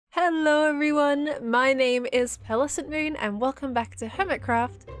Hello everyone, my name is PearlescentMoon and welcome back to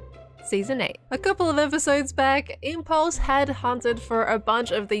Hermitcraft Season 8. A couple of episodes back, Impulse had hunted for a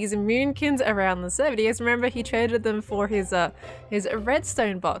bunch of these Moonkins around the server. You guys remember he traded them for his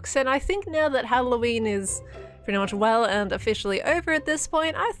redstone box, and I think now that Halloween is pretty much well and officially over at this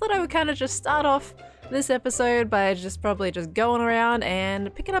point, I thought I would kind of just start off this episode by probably just going around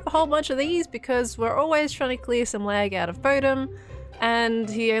and picking up a whole bunch of these because we're always trying to clear some lag out of Bodom. And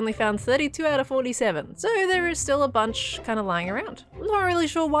he only found 32 out of 47, so there is still a bunch kind of lying around. I'm not really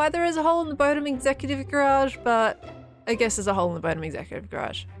sure why there is a hole in the Bodom Executive Garage, but I guess there's a hole in the Bodom Executive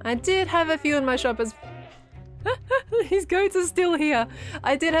Garage. I did have a few in my shop as These goats are still here.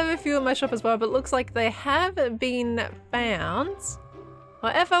 I did have a few in my shop as well, but it looks like they have been found.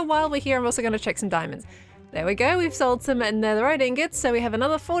 However, while we're here, I'm also going to check some diamonds. There we go, we've sold some netherite ingots, so we have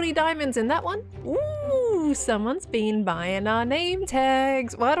another 40 diamonds in that one. Ooh, someone's been buying our name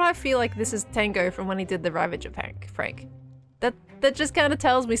tags. Why do I feel like this is Tango from when he did the Ravager prank? That just kind of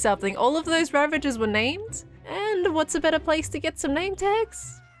tells me something. All of those Ravagers were named, and what's a better place to get some name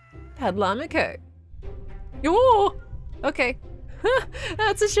tags? Padllama Co. Oh, okay.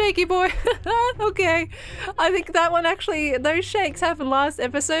 That's a shaky boy. Okay. I think that one actually, those shakes happened last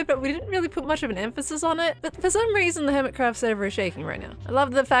episode, but we didn't really put much of an emphasis on it. But for some reason, the Hermitcraft server is shaking right now. I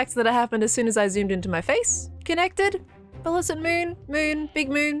love the fact that it happened as soon as I zoomed into my face. Connected. PearlescentMoon, Moon, Big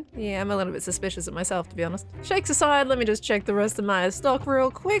Moon. Yeah, I'm a little bit suspicious of myself, to be honest. Shakes aside, let me just check the rest of my stock real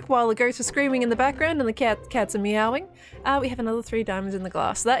quick while the goats are screaming in the background and the cats are meowing. We have another 3 diamonds in the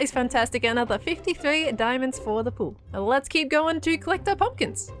glass. That is fantastic. Another 53 diamonds for the pool. Now let's keep going to collect our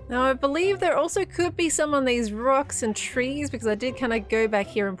pumpkins. Now I believe there also could be some on these rocks and trees because I did kind of go back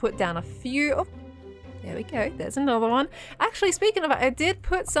here and put down a few. Oh, there we go, there's another one. Actually, speaking of it, I did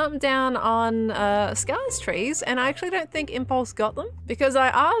put some down on Scar's trees, and I actually don't think Impulse got them because I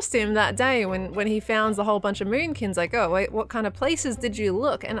asked him that day when he found a whole bunch of Moonkins, like, oh wait, what kind of places did you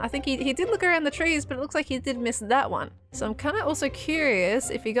look? And I think he did look around the trees, but it looks like he did miss that one. So I'm kind of also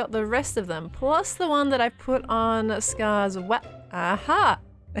curious if he got the rest of them, plus the one that I put on Scar's aha!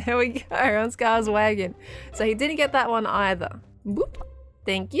 There we go, on Scar's wagon. So he didn't get that one either. Boop.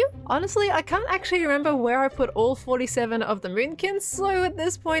 Thank you. Honestly, I can't actually remember where I put all 47 of the Moonkins, so at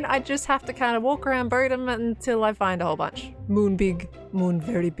this point I just have to kind of walk around Bodom until I find a whole bunch. Moon big, moon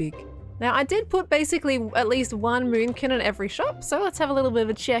very big. Now I did put basically at least one Moonkin in every shop, so let's have a little bit of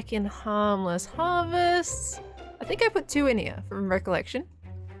a check in Harmless Harvests. I think I put 2 in here from recollection.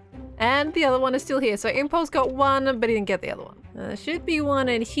 And the other one is still here, so Impulse got 1, but he didn't get the other one. There should be 1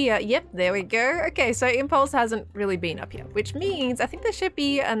 in here. Yep, there we go. Okay, so Impulse hasn't really been up here, which means I think there should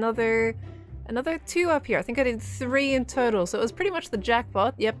be another 2 up here. I think I did 3 in total, so it was pretty much the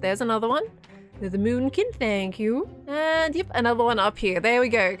jackpot. Yep, there's another one. There's the Moonkin, thank you. And yep, another one up here. There we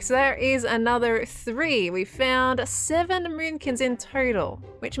go. So there is another 3. We found 7 Moonkins in total,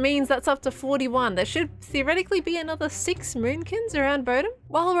 which means that's up to 41. There should theoretically be another 6 Moonkins around Bodom.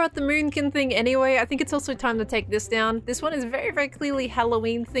 While we're at the Moonkin thing anyway, I think it's also time to take this down. This one is very, very clearly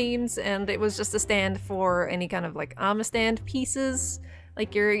Halloween themed, and it was just a stand for any kind of like armor stand pieces,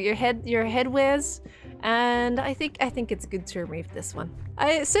 like your headwears. And I think it's good to remove this one.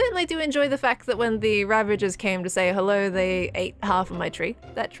 I certainly do enjoy the fact that when the Ravagers came to say hello, they ate half of my tree.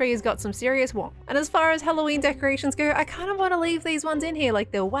 That tree has got some serious warmth. And as far as Halloween decorations go, I kind of want to leave these ones in here, like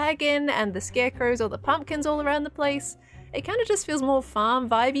the wagon and the scarecrows or the pumpkins all around the place. It kind of just feels more farm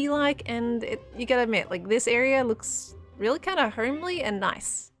vibey like, and you gotta admit, like this area looks really kind of homely and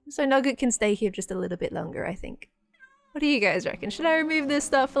nice. So Nugget can stay here just a little bit longer, I think. What do you guys reckon? Should I remove this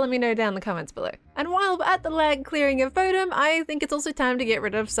stuff? Let me know down in the comments below. And while we're at the lag clearing of Bodom, I think it's also time to get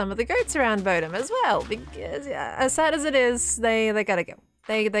rid of some of the goats around Bodom as well, because yeah, as sad as it is, they gotta go.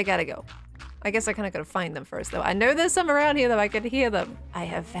 They gotta go. I guess I kind of gotta find them first though. I know there's some around here though, I could hear them. I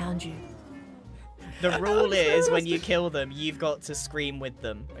have found you. The rule is when you kill them, you've got to scream with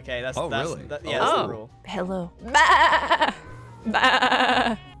them. Okay, that's really? That's the rule. Hello. Bah!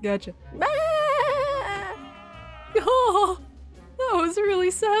 Bah! Gotcha. Bah! Oh, that was a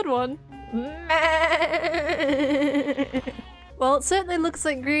really sad one. Well, it certainly looks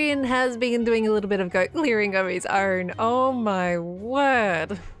like Green has been doing a little bit of goat clearing of his own. Oh my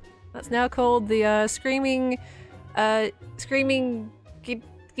word. That's now called the screaming screaming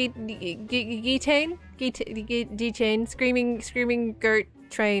goat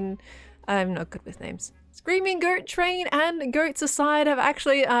train. I'm not good with names. Screaming Goat Train and Goats Aside have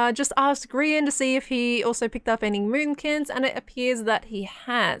actually just asked Grian to see if he also picked up any Moonkins, and it appears that he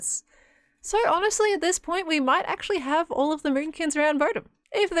has. So honestly, at this point, we might actually have all of the Moonkins around Bodom.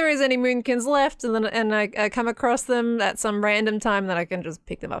 if there is any Moonkins left and I come across them at some random time, then I can just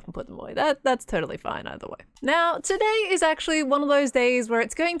pick them up and put them away. That's totally fine either way. Now, today is actually one of those days where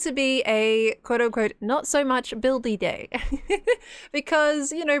it's going to be a quote-unquote not so much buildy day.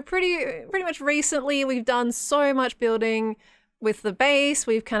 Because, you know, pretty much recently we've done so much building with the base.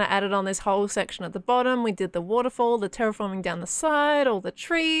 We've kind of added on this whole section at the bottom. We did the waterfall, the terraforming down the side, all the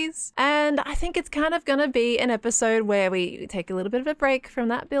trees. And I think it's kind of gonna be an episode where we take a little bit of a break from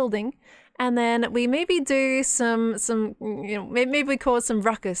that building, and then we maybe do some you know, maybe we cause some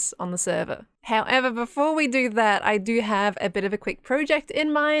ruckus on the server. However, before we do that, I do have a bit of a quick project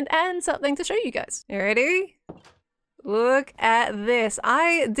in mind and something to show you guys. You ready? Look at this.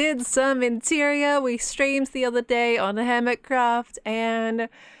 I did some interior. We streamed the other day on Hermitcraft and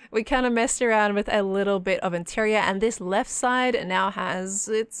we kind of messed around with a little bit of interior, and this left side now has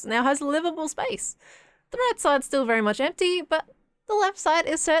livable space. The right side's still very much empty, but the left side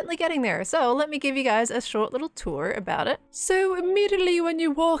is certainly getting there. So let me give you guys a short little tour about it. So immediately when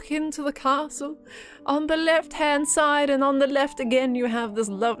you walk into the castle, on the left hand side and on the left again, you have this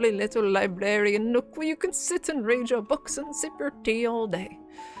lovely little librarian nook where you can sit and read your books and sip your tea all day.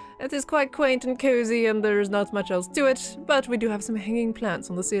 It is quite quaint and cozy and there is not much else to it, but we do have some hanging plants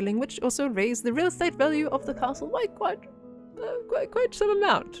on the ceiling which also raise the real estate value of the castle by quite some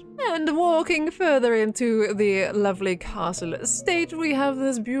amount. And walking further into the lovely castle estate, we have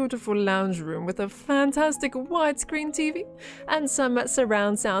this beautiful lounge room with a fantastic widescreen TV and some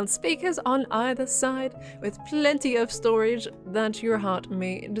surround sound speakers on either side, with plenty of storage that your heart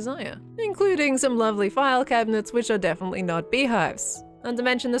may desire, including some lovely file cabinets which are definitely not beehives. And to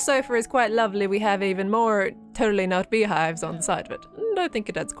mention the sofa is quite lovely, we have even more totally not beehives on the side of it, and I think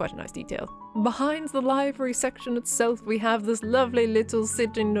it adds quite a nice detail. Behind the library section itself, we have this lovely little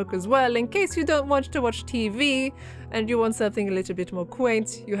sitting nook as well. In case you don't want to watch TV and you want something a little bit more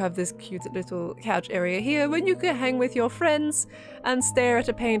quaint, you have this cute little couch area here where you can hang with your friends and stare at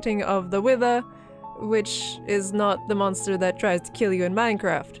a painting of the Wither, which is not the monster that tries to kill you in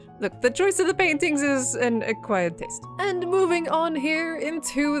Minecraft. Look, the choice of the paintings is an acquired taste. And moving on here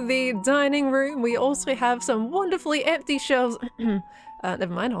into the dining room, we also have some wonderfully empty shelves.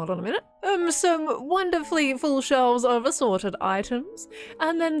 Never mind, hold on a minute. Some wonderfully full shelves of assorted items.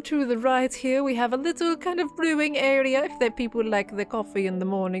 And then to the right here, we have a little kind of brewing area if that people like their coffee in the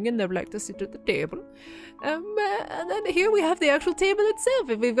morning and they like to sit at the table. And then here we have the actual table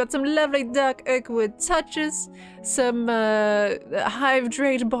itself. We've got some lovely dark oak wood touches, some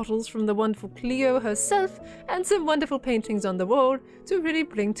hive-draped bottles from the wonderful Cleo herself, and some wonderful paintings on the wall to really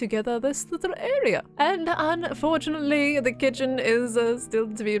bring together this little area. And unfortunately, the kitchen is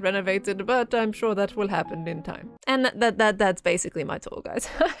still to be renovated, but I'm sure that will happen in time. And that's basically my tour, guys.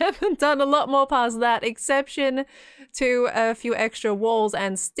 I haven't done a lot more past that, exception to a few extra walls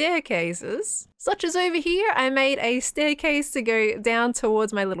and staircases. Such as over here, I made a staircase to go down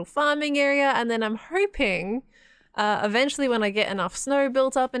towards my little farming area, and then I'm hoping eventually when I get enough snow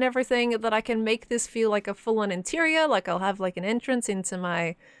built up and everything that I can make this feel like a full-on interior, like I'll have like an entrance into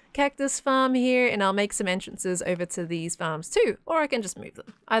my cactus farm here, and I'll make some entrances over to these farms too, or I can just move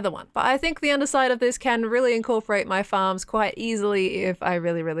them, either one. But I think the underside of this can really incorporate my farms quite easily if I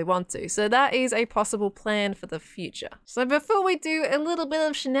really want to, so that is a possible plan for the future. So before we do a little bit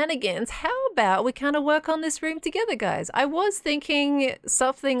of shenanigans, how about we kind of work on this room together, guys? I was thinking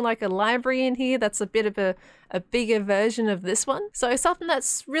something like a library in here that's a bit of a bigger version of this one. So something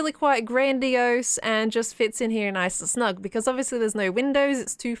that's really quite grandiose and just fits in here nice and snug, because obviously there's no windows,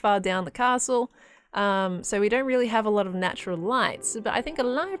 it's too far down the castle. So we don't really have a lot of natural lights, but I think a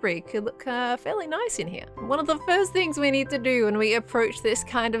library could look fairly nice in here. One of the first things we need to do when we approach this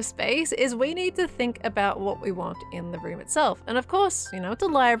kind of space is we need to think about what we want in the room itself. And of course, you know, it's a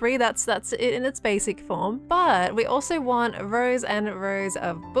library, that's it in its basic form, but we also want rows and rows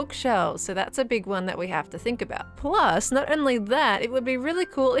of bookshelves, so that's a big one that we have to think about. Plus, not only that, it would be really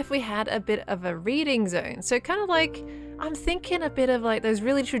cool if we had a bit of a reading zone. So kind of like, I'm thinking a bit of like those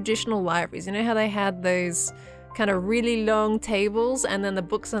really traditional libraries, you know how they had those kind of really long tables and then the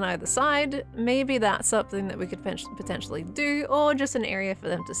books on either side? Maybe that's something that we could potentially do, or just an area for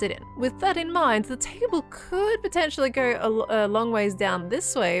them to sit in. With that in mind, the table could potentially go a long ways down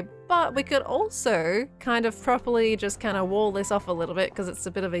this way, but we could also kind of properly just kind of wall this off a little bit because it's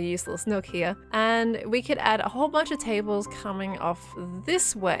a bit of a useless nook here. And we could add a whole bunch of tables coming off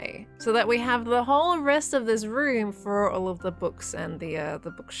this way so that we have the whole rest of this room for all of the books and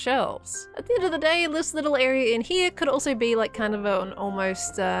the bookshelves. At the end of the day, this little area in here could also be like kind of an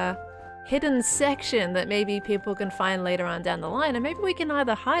almost hidden section that maybe people can find later on down the line, and maybe we can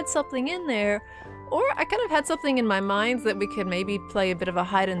either hide something in there Or I kind of had something in my mind that we could maybe play a bit of a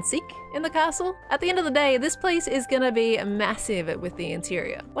hide and seek in the castle. At the end of the day, this place is gonna be massive with the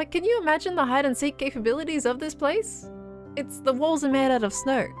interior. Like, can you imagine the hide and seek capabilities of this place? The walls are made out of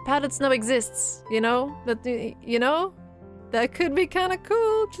snow. Powdered snow exists, you know? That could be kind of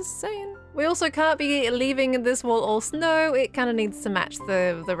cool, just saying. We also can't be leaving this wall all snow. It kind of needs to match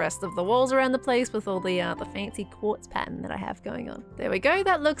the rest of the walls around the place with all the fancy quartz pattern that I have going on. There we go,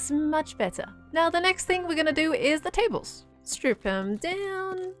 that looks much better. Now the next thing we're gonna do is the tables. Strip them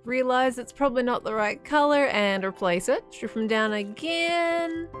down, realize it's probably not the right color and replace it. Strip them down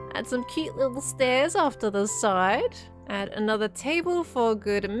again, add some cute little stairs off to the side. Add another table for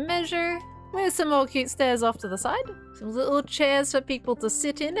good measure. With some more cute stairs off to the side. Some little chairs for people to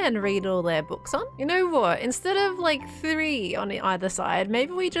sit in and read all their books on. You know what? Instead of like 3 on either side,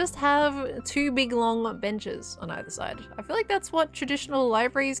 maybe we just have 2 big long benches on either side. I feel like that's what traditional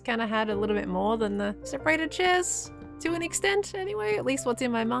libraries kind of had a little bit more than the separated chairs. To an extent, anyway. At least what's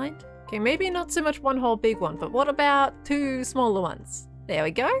in my mind. Okay, maybe not so much one whole big one, but what about 2 smaller ones? There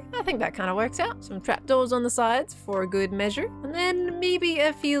we go. I think that kind of works out. Some trapdoors on the sides for a good measure. And then maybe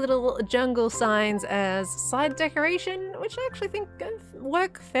a few little jungle signs as side decoration, which I actually think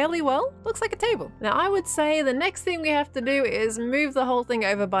work fairly well. Looks like a table. Now I would say the next thing we have to do is move the whole thing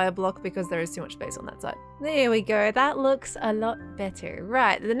over by a block because there is too much space on that side. There we go. That looks a lot better.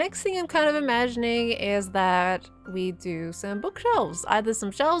 Right. The next thing I'm kind of imagining is that we do some bookshelves. Either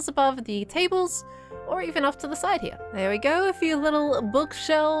some shelves above the tables or even off to the side here. There we go, a few little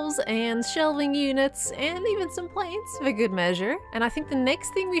bookshelves and shelving units and even some plates for good measure. And I think the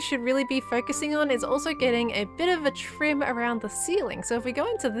next thing we should really be focusing on is also getting a bit of a trim around the ceiling. So if we go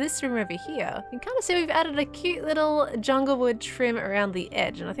into this room over here, you can kind of see we've added a cute little junglewood trim around the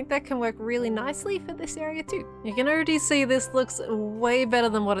edge, and I think that can work really nicely for this area too. You can already see this looks way better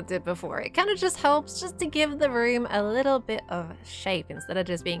than what it did before. It kind of just helps just to give the room a little bit of shape instead of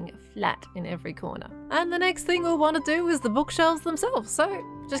just being flat in every corner. And the next thing we'll want to do is the bookshelves themselves. So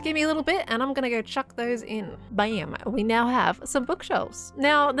just give me a little bit and I'm gonna go chuck those in. Bam, we now have some bookshelves.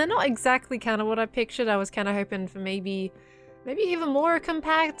 Now they're not exactly kind of what I pictured. I was kind of hoping for maybe even more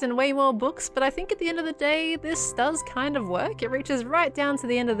compact and way more books, but I think at the end of the day this does kind of work. It reaches right down to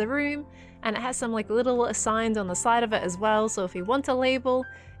the end of the room and it has some like little signs on the side of it as well. So if you want to label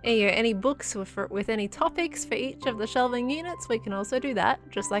any books with any topics for each of the shelving units, we can also do that,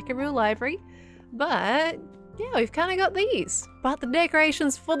 just like a real library. But yeah, we've kind of got these. But the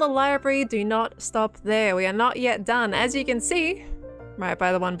decorations for the library do not stop there. We are not yet done. As you can see, right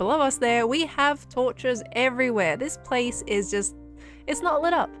by the one below us there, we have torches everywhere. This place is just, it's not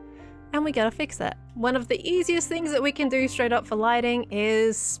lit up. And we gotta fix that. One of the easiest things that we can do straight up for lighting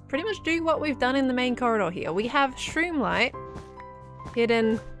is pretty much do what we've done in the main corridor here. We have shroom light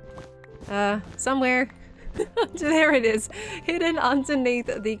hidden somewhere. There it is, hidden underneath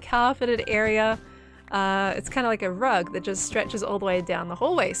the carpeted area. It's kind of like a rug that just stretches all the way down the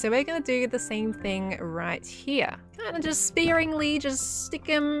hallway. So we're gonna do the same thing right here. Kind of just sparingly just stick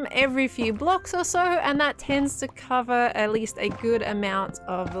them every few blocks or so, and that tends to cover at least a good amount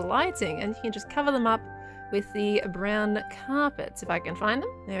of the lighting. And you can just cover them up with the brown carpets if I can find them.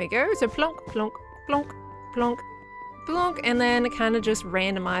 There we go. So plonk, plonk, plonk, plonk, plonk, and then kind of just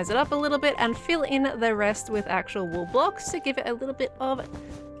randomize it up a little bit and fill in the rest with actual wool blocks to give it a little bit of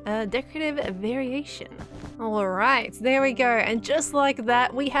decorative variation. All right, there we go. And just like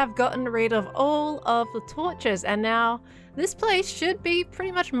that, we have gotten rid of all of the torches, and now this place should be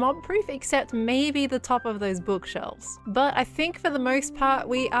pretty much mob-proof, except maybe the top of those bookshelves. But I think for the most part,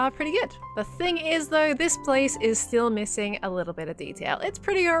 we are pretty good. The thing is though, this place is still missing a little bit of detail. It's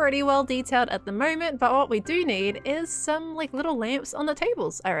pretty already well detailed at the moment, but what we do need is some like little lamps on the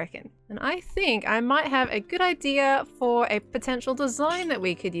tables, I reckon. And I think I might have a good idea for a potential design that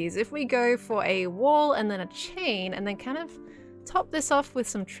we could use if we go for a wall and then a chain and then kind of top this off with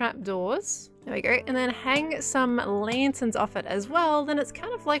some trapdoors. There we go. And then hang some lanterns off it as well. Then it's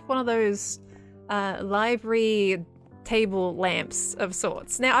kind of like one of those library table lamps of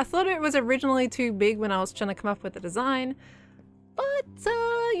sorts. Now, I thought it was originally too big when I was trying to come up with the design. But,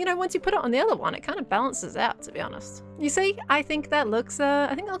 you know, once you put it on the other one, it kind of balances out, to be honest. You see, I think that looks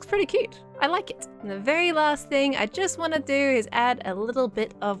pretty cute. I like it. And the very last thing I just want to do is add a little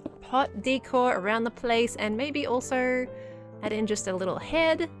bit of pot decor around the place, and maybe also add in just a little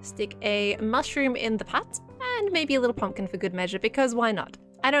head, stick a mushroom in the pot, and maybe a little pumpkin for good measure, because why not?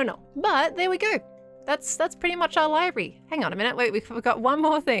 I don't know. But there we go. That's pretty much our library. Hang on a minute, wait, we forgot one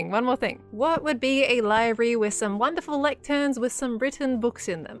more thing. What would be a library with some wonderful lecterns with some written books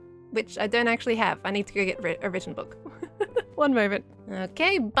in them? Which I don't actually have. I need to go get a written book. One moment.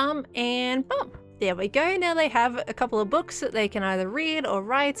 Okay, bump and bump. there we go. Now they have a couple of books that they can either read or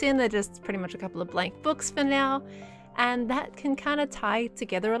write in. They're just pretty much a couple of blank books for now. And that can kind of tie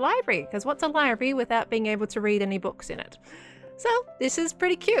together a library, because what's a library without being able to read any books in it? So this is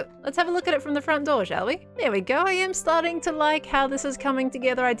pretty cute. Let's have a look at it from the front door, shall we? There we go. I am starting to like how this is coming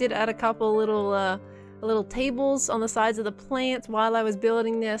together. I did add a couple little tables on the sides of the plants while I was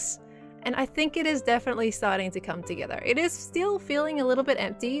building this. And I think it is definitely starting to come together. It is still feeling a little bit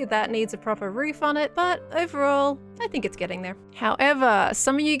empty. That needs a proper roof on it, but overall, I think it's getting there. However,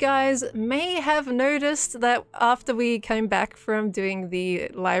 some of you guys may have noticed that after we came back from doing the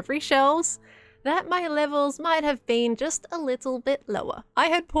library shelves, that my levels might have been just a little bit lower. I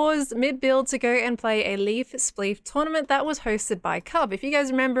had paused mid-build to go and play a Leaf Spleef tournament that was hosted by Cub. If you guys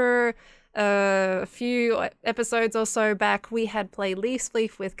remember, a few episodes or so back, we had played Leaf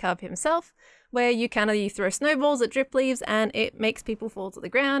Spleef with Cub himself, where you throw snowballs at drip leaves and it makes people fall to the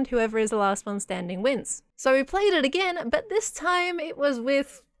ground. Whoever is the last one standing wins. So we played it again, but this time it was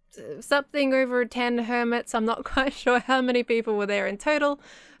with something over 10 hermits. I'm not quite sure how many people were there in total,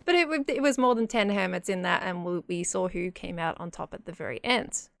 but it was more than 10 hermits in that, and we saw who came out on top at the very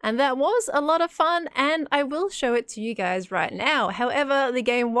end. And that was a lot of fun, and I will show it to you guys right now. However, the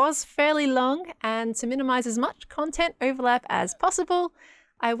game was fairly long, and to minimize as much content overlap as possible,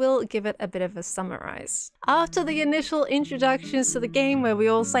 I will give it a bit of a summarize. After the initial introductions to the game where we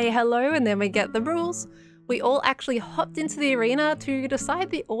all say hello and then we get the rules, we all actually hopped into the arena to decide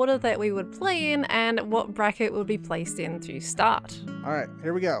the order that we would play in and what bracket would be placed in to start. All right,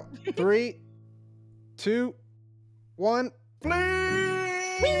 here we go. 3, 2, 1, flee! Go.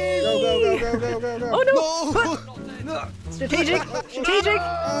 Oh no! Strategic! Strategic!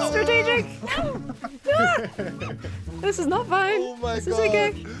 This is not fine. Oh my this is God.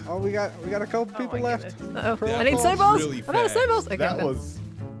 okay. Oh, we got a couple people left. Uh-oh. That I need was snowballs! really I'm out of fast. snowballs! Okay, That no. was...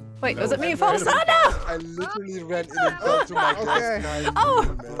 Wait, that was it was me and False? Oh no! I literally ran in and got to my desk.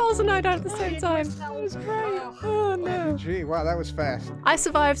 Oh! False and I died at the same time. That was great. Oh no. Gee, wow, that was fast. I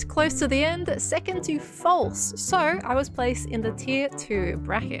survived close to the end, second to False, so I was placed in the tier 2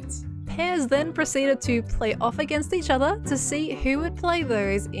 bracket. Pairs then proceeded to play off against each other to see who would play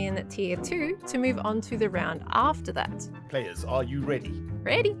those in tier 2 to move on to the round after that. Players, are you ready?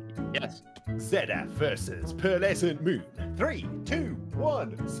 Ready? Yes. ZF versus PearlescentMoon. 3, 2,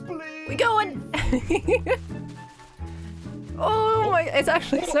 1, split! We going! Oh my, it's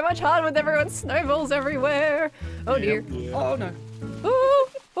actually so much harder with everyone's snowballs everywhere. Oh dear. Yeah. Oh no. Oh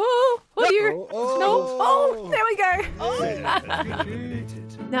dear. Oh, No. Oh, there we go. ZF eliminated.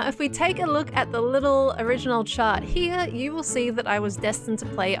 Now, if we take a look at the little original chart here, you will see that I was destined to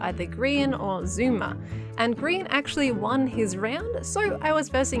play either Green or Zuma. And Green actually won his round, so I was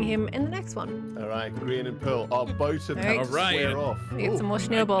versing him in the next one. All right, Green and Pearl are both about to Alright. square off. We get some more Ooh,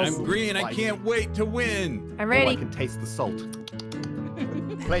 snowballs. I'm green. I can't wait to win. I'm oh, I ready. can taste the salt.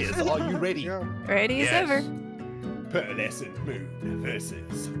 Players, are you ready? Yeah. Ready as Yes. ever. PearlescentMoon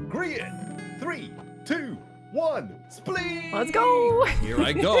versus Green. 3, 2, 1, split! Let's go. Here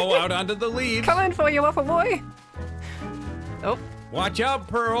I go out onto the leaves. Coming for you, Waffle Boy. Oh. Watch out,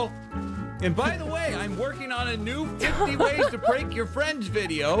 Pearl. And by the way, I'm working on a new 50 ways to prank your friends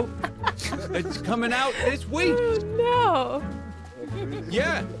video. It's coming out this week. Oh, no.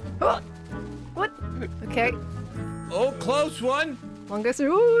 Yeah. Oh. What? Okay. Oh, close one. One goes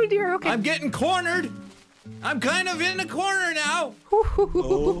through. Oh dear. Okay. I'm getting cornered. I'm kind of in the corner now.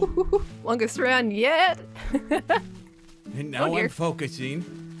 Longest round yet. And now dear. I'm focusing.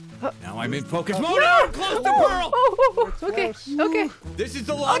 Now I'm in focus Oh, mode. no. Oh, close to Pearl. Oh, okay. close. Okay. This is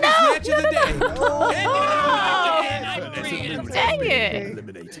the longest match of the day. PearlescentMoon Dang it.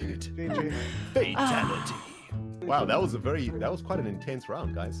 eliminated. GG. Fatality. Wow, that was quite an intense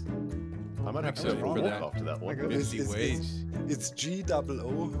round, guys. I might have to Except go for walk that. after that one. 50 ways. It's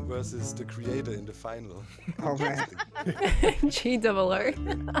GOO versus the creator in the final. Oh man. GOO.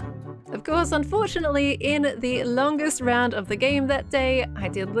 Of course, unfortunately, in the longest round of the game that day, I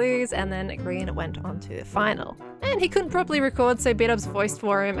did lose, and then Green went on to the final. And he couldn't properly record, so Beatup's voiced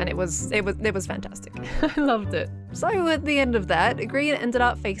for him, and it was fantastic. I loved it. So at the end of that, Green ended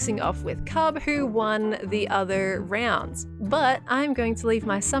up facing off with Cub, who won the other rounds. But I'm going to leave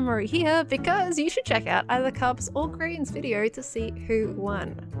my summary here because you should check out either Cub's or Green's video to see who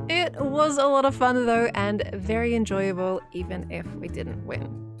won. It was a lot of fun though, and very enjoyable even if we didn't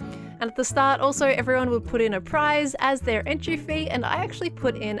win. And at the start, also, everyone would put in a prize as their entry fee, and I actually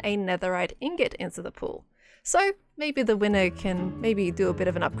put in a netherite ingot into the pool. So maybe the winner can maybe do a bit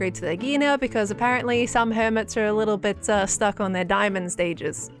of an upgrade to their gear now, because apparently some hermits are a little bit stuck on their diamond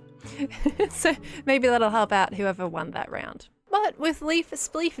stages. So maybe that'll help out whoever won that round. But with Leaf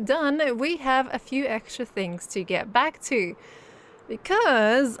Spleef done, we have a few extra things to get back to.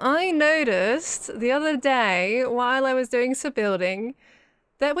 Because I noticed the other day, while I was doing some building,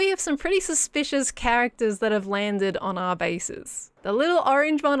 that we have some pretty suspicious characters that have landed on our bases. The little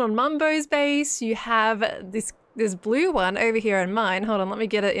orange one on Mumbo's base, you have this blue one over here on mine. Hold on, let me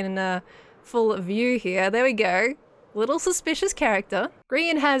get it in a full view here. There we go. Little suspicious character.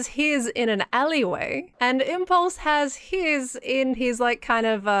 Green has his in an alleyway, and Impulse has his in his like kind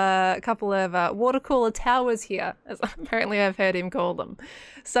of couple of water cooler towers here, as apparently I've heard him call them.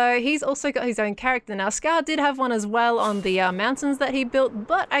 So he's also got his own character. Now Scar did have one as well on the mountains that he built,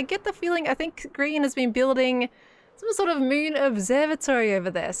 but I get the feeling I think Green has been building some sort of moon observatory over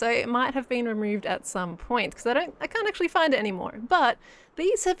there, so it might have been removed at some point because I can't actually find it anymore. But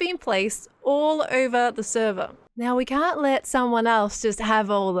these have been placed all over the server. Now we can't let someone else just have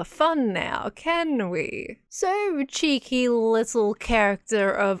all the fun now, can we? So cheeky little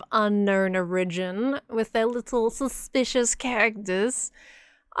character of unknown origin with their little suspicious characters,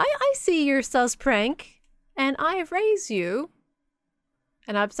 I see your sus prank and I raise you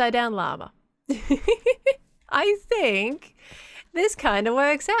an upside down llama. I think this kind of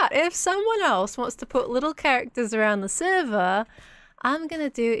works out. If someone else wants to put little characters around the server, I'm gonna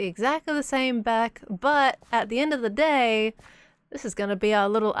do exactly the same back, but at the end of the day, this is gonna be our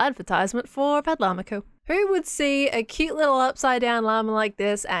little advertisement for Padllama Co. Who would see a cute little upside down llama like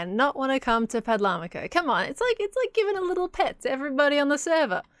this and not want to come to Padllama Co? Come on, it's like giving a little pet to everybody on the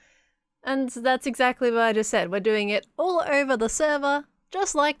server. And that's exactly what I just said. We're doing it all over the server,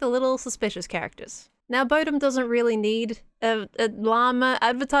 just like the little suspicious characters. Now, Bodum doesn't really need a llama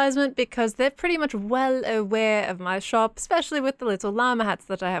advertisement because they're pretty much well aware of my shop, especially with the little llama hats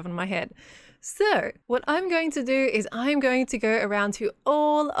that I have on my head. So, what I'm going to do is I'm going to go around to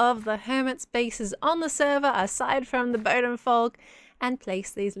all of the hermit spaces on the server, aside from the Bodum folk, and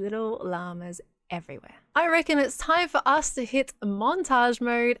place these little llamas everywhere. I reckon it's time for us to hit montage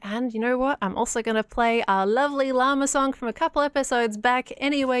mode, and you know what? I'm also going to play our lovely llama song from a couple episodes back,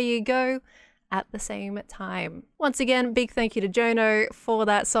 Anywhere You Go, at the same time. Once again, big thank you to Jono for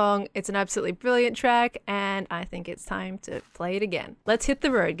that song. It's an absolutely brilliant track, and I think it's time to play it again. Let's hit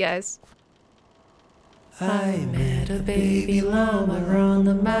the road, guys. I met a baby llama on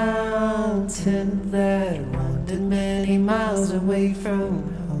the mountain that wandered many miles away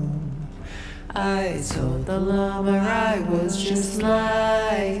from home. I told the llama I was just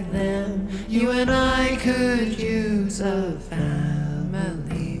like them. You and I could use a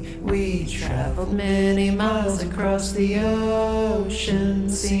family. We traveled many miles across the ocean,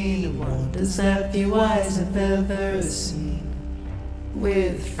 seen wonders that few eyes have ever seen.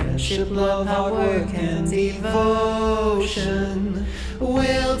 With friendship, love, hard work, and devotion,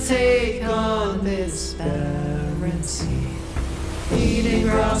 we'll take on this barren sea. Eating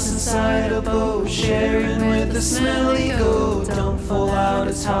grass inside a boat, sharing with the smelly goat. Don't fall out,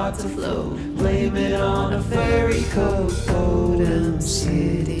 it's hard to float. Blame it on a fairy coat. Bodum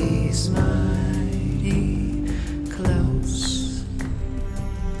City's mighty close.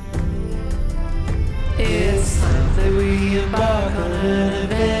 It's time that we embark on an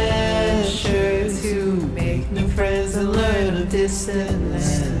adventure to make new friends and learn of distant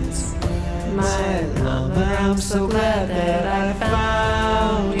lands. My llama, I'm so glad that I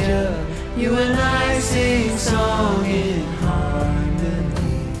found you. You and I sing song in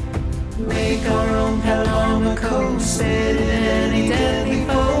harmony. Make our own Padllama Co. Set in any deadly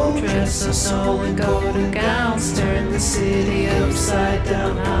foe. Dress us all in golden gowns. Turn the city upside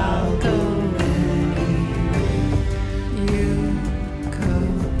down. I'll go anywhere you go.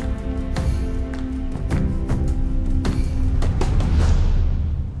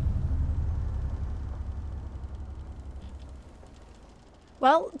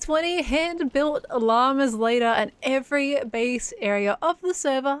 Well, 20 hand-built llamas later, and every base area of the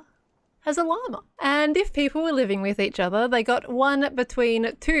server has a llama. And if people were living with each other, they got one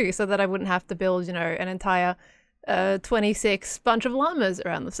between two so that I wouldn't have to build, you know, an entire 26 bunch of llamas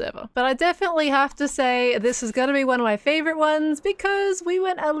around the server. But I definitely have to say this is going to be one of my favorite ones because we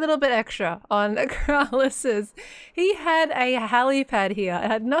went a little bit extra on Kralis's. He had a helipad here.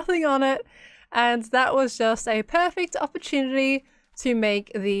 It had nothing on it, and that was just a perfect opportunity to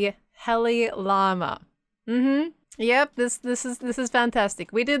make the heli llama. Yep, this is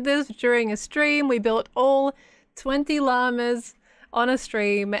fantastic. We did this during a stream. We built all 20 llamas on a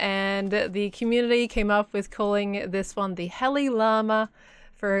stream, and the community came up with calling this one the heli llama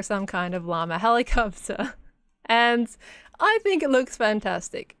for some kind of llama helicopter. And I think it looks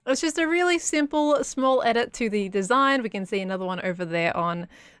fantastic. It's just a really simple, small edit to the design. We can see another one over there on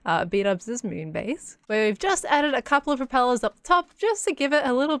B-Dubs' moon base, where we've just added a couple of propellers up the top just to give it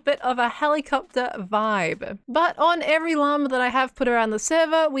a little bit of a helicopter vibe. But on every llama that I have put around the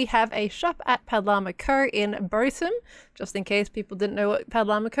server, we have a shop at Padllama Co. in Botham, just in case people didn't know what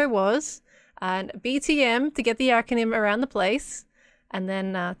Padllama Co. was, and BTM to get the acronym around the place, and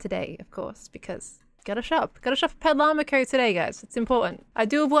then today, of course, because gotta shop at Padllama Co. today, guys. It's important. I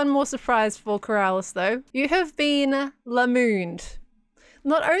do have one more surprise for Corrales, though. You have been lamooned.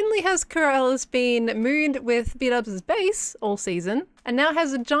 Not only has Corrales been mooned with B-Dubs' base all season, and now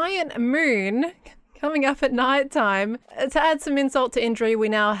has a giant moon coming up at night time. To add some insult to injury, we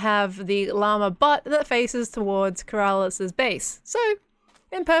now have the llama butt that faces towards Corrales' base. So,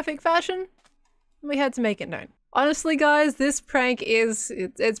 in perfect fashion, we had to make it known. Honestly, guys, this prank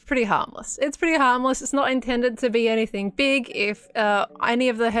it's pretty harmless. It's pretty harmless. It's not intended to be anything big. If any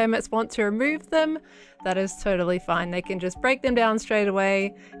of the hermits want to remove them, that is totally fine. They can just break them down straight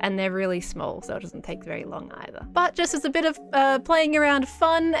away, and they're really small, so it doesn't take very long either. But just as a bit of playing around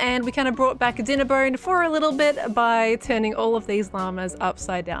fun, and we kind of brought back a dinner bone for a little bit by turning all of these llamas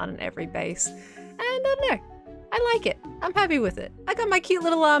upside down in every base. And I don't know. I like it. I'm happy with it. I got my cute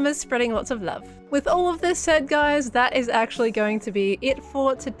little llamas spreading lots of love. With all of this said, guys, that is actually going to be it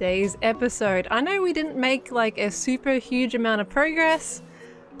for today's episode. I know we didn't make like a super huge amount of progress,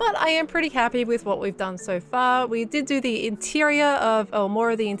 but I am pretty happy with what we've done so far. We did do the interior of, or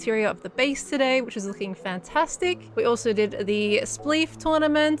more of the interior of the base today, which is looking fantastic. We also did the Spleef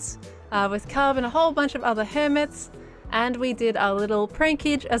tournament with Cub and a whole bunch of other hermits. And we did our little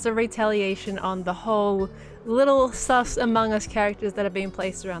prankage as a retaliation on the whole little sus Among Us characters that have been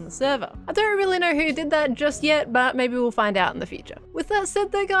placed around the server. I don't really know who did that just yet, but maybe we'll find out in the future. With that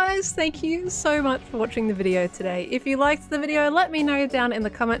said though, guys, thank you so much for watching the video today. If you liked the video, let me know down in the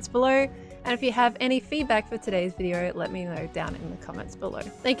comments below. And if you have any feedback for today's video, let me know down in the comments below.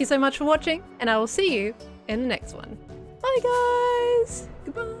 Thank you so much for watching, and I will see you in the next one. Bye guys!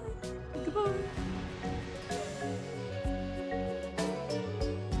 Goodbye! Goodbye!